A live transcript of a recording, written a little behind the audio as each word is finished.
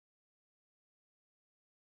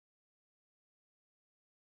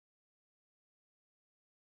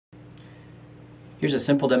Here's a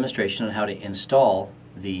simple demonstration on how to install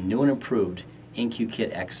the new and improved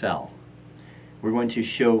IncuKit XL. We're going to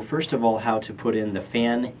show first of all how to put in the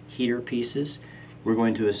fan heater pieces. We're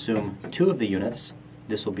going to assume 2 of the units.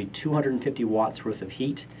 This will be 250 watts worth of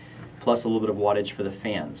heat plus a little bit of wattage for the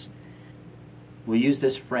fans. We'll use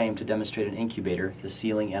this frame to demonstrate an incubator, the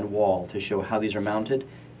ceiling and wall, to show how these are mounted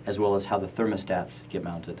as well as how the thermostats get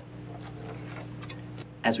mounted.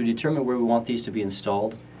 As we determine where we want these to be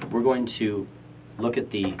installed, we're going to look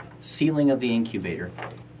at the ceiling of the incubator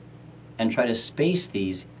and try to space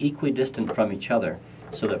these equidistant from each other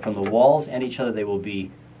so that from the walls and each other they will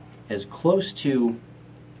be as close to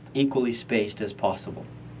equally spaced as possible.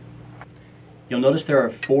 You'll notice there are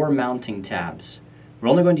 4 mounting tabs. We're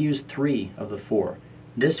only going to use 3 of the 4.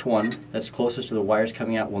 This one that's closest to the wires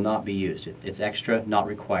coming out will not be used. It's extra, not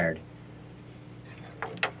required.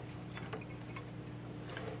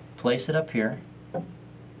 Place it up here.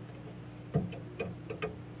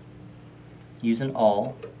 Use an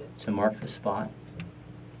awl to mark the spot.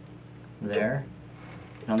 There.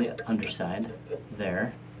 And on the underside,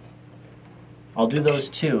 there. I'll do those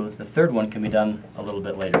 2. The 3rd one can be done a little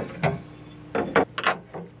bit later.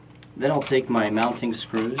 Then I'll take my mounting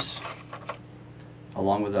screws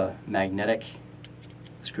along with a magnetic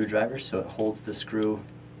screwdriver so it holds the screw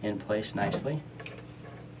in place nicely.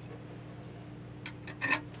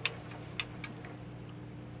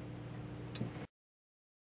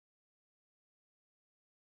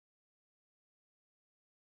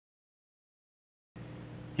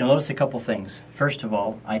 You'll notice a couple things. First of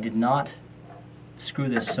all, I did not screw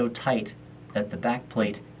this so tight that the back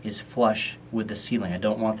plate is flush with the ceiling. I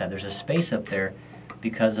don't want that. There's a space up there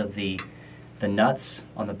because of the nuts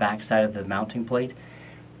on the back side of the mounting plate.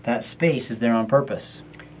 That space is there on purpose.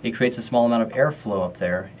 It creates a small amount of airflow up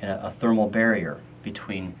there and a thermal barrier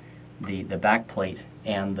between the back plate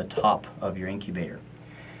and the top of your incubator.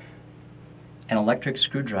 An electric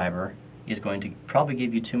screwdriver is going to probably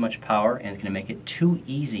give you too much power and it's going to make it too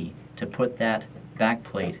easy to put that back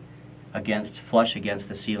plate flush against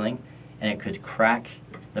the ceiling, and it could crack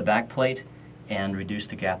the back plate and reduce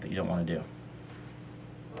the gap that you don't want to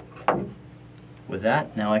do. With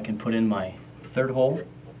that, now I can put in my 3rd hole.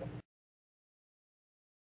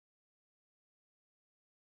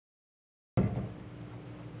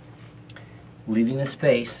 Leaving the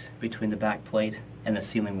space between the back plate and the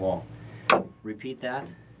ceiling wall. Repeat that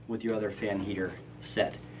with your other fan heater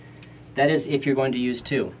set. That is if you're going to use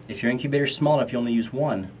 2. If your incubator is small enough you only use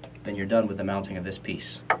 1, then you're done with the mounting of this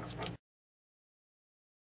piece.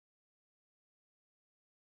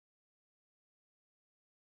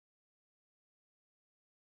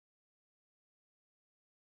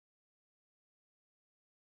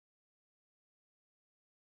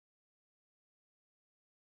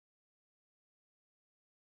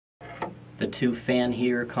 The 2 fan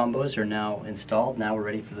heater combos are now installed. Now we're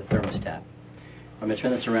ready for the thermostat. I'm going to turn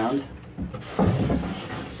this around.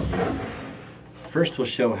 First we'll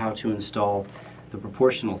show how to install the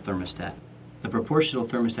proportional thermostat. The proportional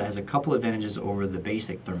thermostat has a couple advantages over the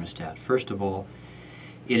basic thermostat. First of all,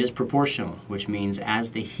 it is proportional, which means as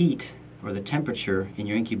the heat or the temperature in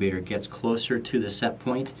your incubator gets closer to the set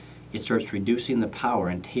point, it starts reducing the power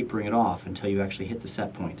and tapering it off until you actually hit the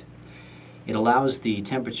set point. It allows the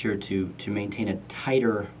temperature to maintain a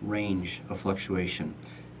tighter range of fluctuation.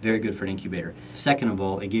 Very good for an incubator. Second of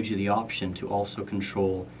all, it gives you the option to also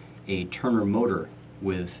control a Turner motor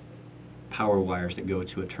with power wires that go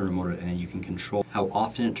to a Turner motor, and then you can control how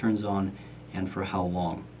often it turns on and for how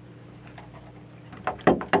long.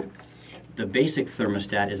 The basic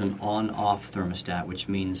thermostat is an on-off thermostat, which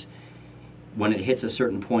means when it hits a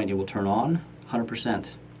certain point it will turn on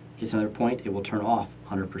 100%. Hits another point it will turn off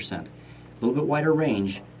 100%. A little bit wider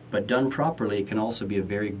range, but done properly it can also be a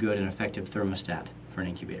very good and effective thermostat for an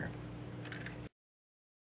incubator.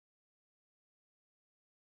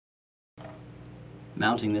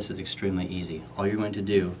 Mounting this is extremely easy. All you're going to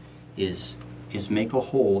do is make a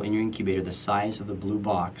hole in your incubator the size of the blue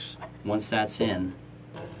box. Once that's in,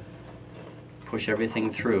 push everything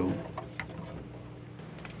through.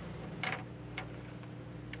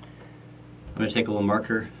 I'm going to take a little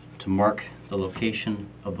marker to mark the location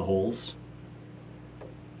of the holes.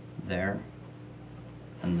 There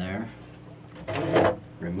and there.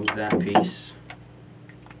 Remove that piece.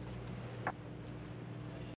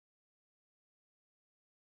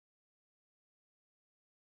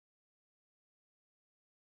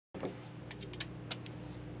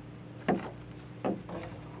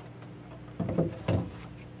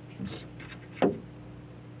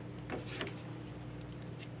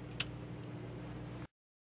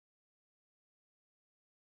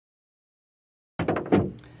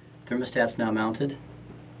 Thermostat's now mounted.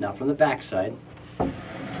 Now from the back side,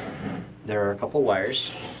 there are a couple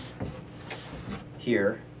wires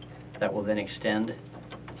here that will then extend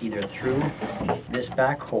either through this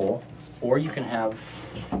back hole, or you can have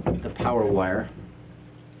the power wire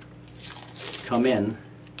come in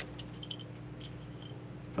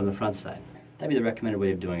from the front side. That'd be the recommended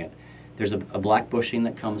way of doing it. There's a black bushing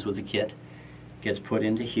that comes with the kit, gets put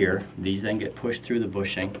into here. These then get pushed through the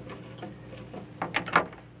bushing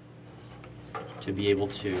to be able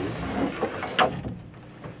to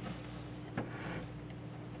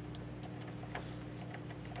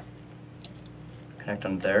connect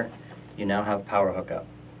on there. You now have power hookup.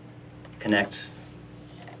 Connect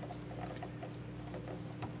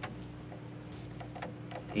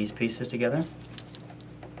these pieces together.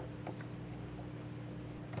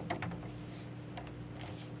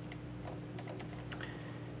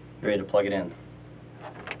 You're ready to plug it in.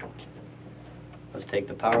 Let's take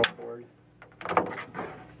the power cord,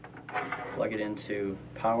 plug it into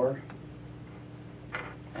power,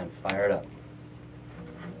 and fire it up.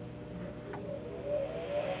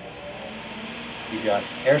 You've got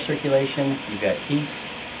air circulation, you've got heat,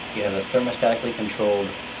 you have a thermostatically controlled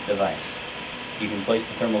device. You can place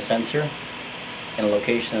the thermal sensor in a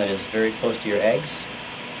location that is very close to your eggs.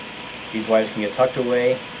 These wires can get tucked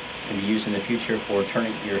away, can be used in the future for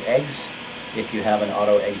turning your eggs if you have an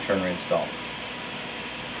auto egg turner installed.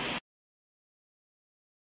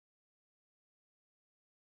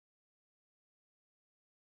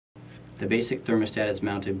 The basic thermostat is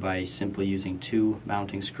mounted by simply using 2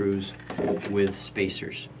 mounting screws with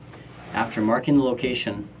spacers. After marking the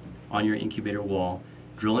location on your incubator wall,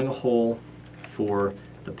 drilling a hole for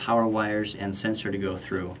the power wires and sensor to go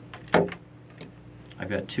through. I've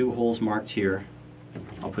got 2 holes marked here.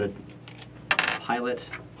 I'll put a pilot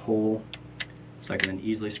hole so I can then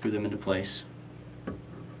easily screw them into place.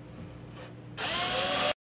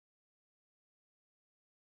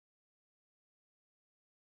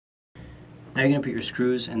 Now you're going to put your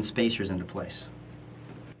screws and spacers into place.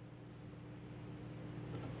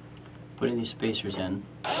 Putting these spacers in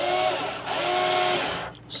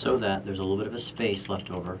so that there's a little bit of a space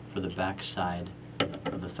left over for the back side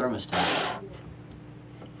of the thermostat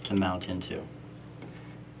to mount into.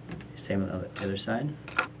 Same on the other side.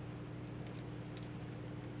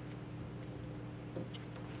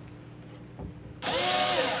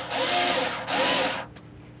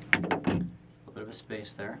 A little bit of a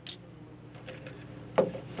space there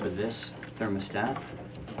for this thermostat.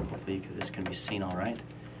 Hopefully this can be seen all right.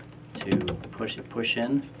 To push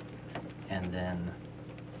in and then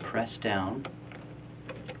press down,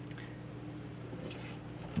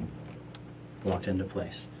 locked into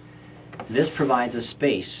place. This provides a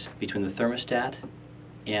space between the thermostat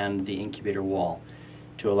and the incubator wall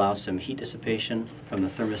to allow some heat dissipation from the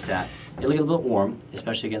thermostat. It'll get a little bit warm,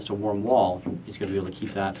 especially against a warm wall. It's going to be able to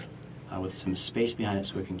keep that with some space behind it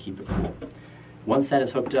so it can keep it cool. Once that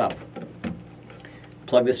is hooked up,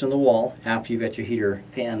 plug this in the wall after you've got your heater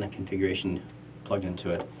fan configuration plugged into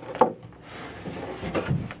it.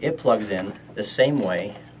 It plugs in the same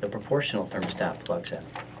way the proportional thermostat plugs in.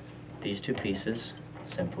 These 2 pieces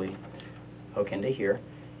simply hook into here.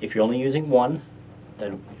 If you're only using one,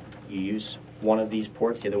 then you use one of these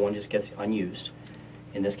ports, the other one just gets unused.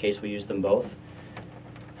 In this case, we use them both.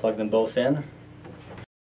 Plug them both in.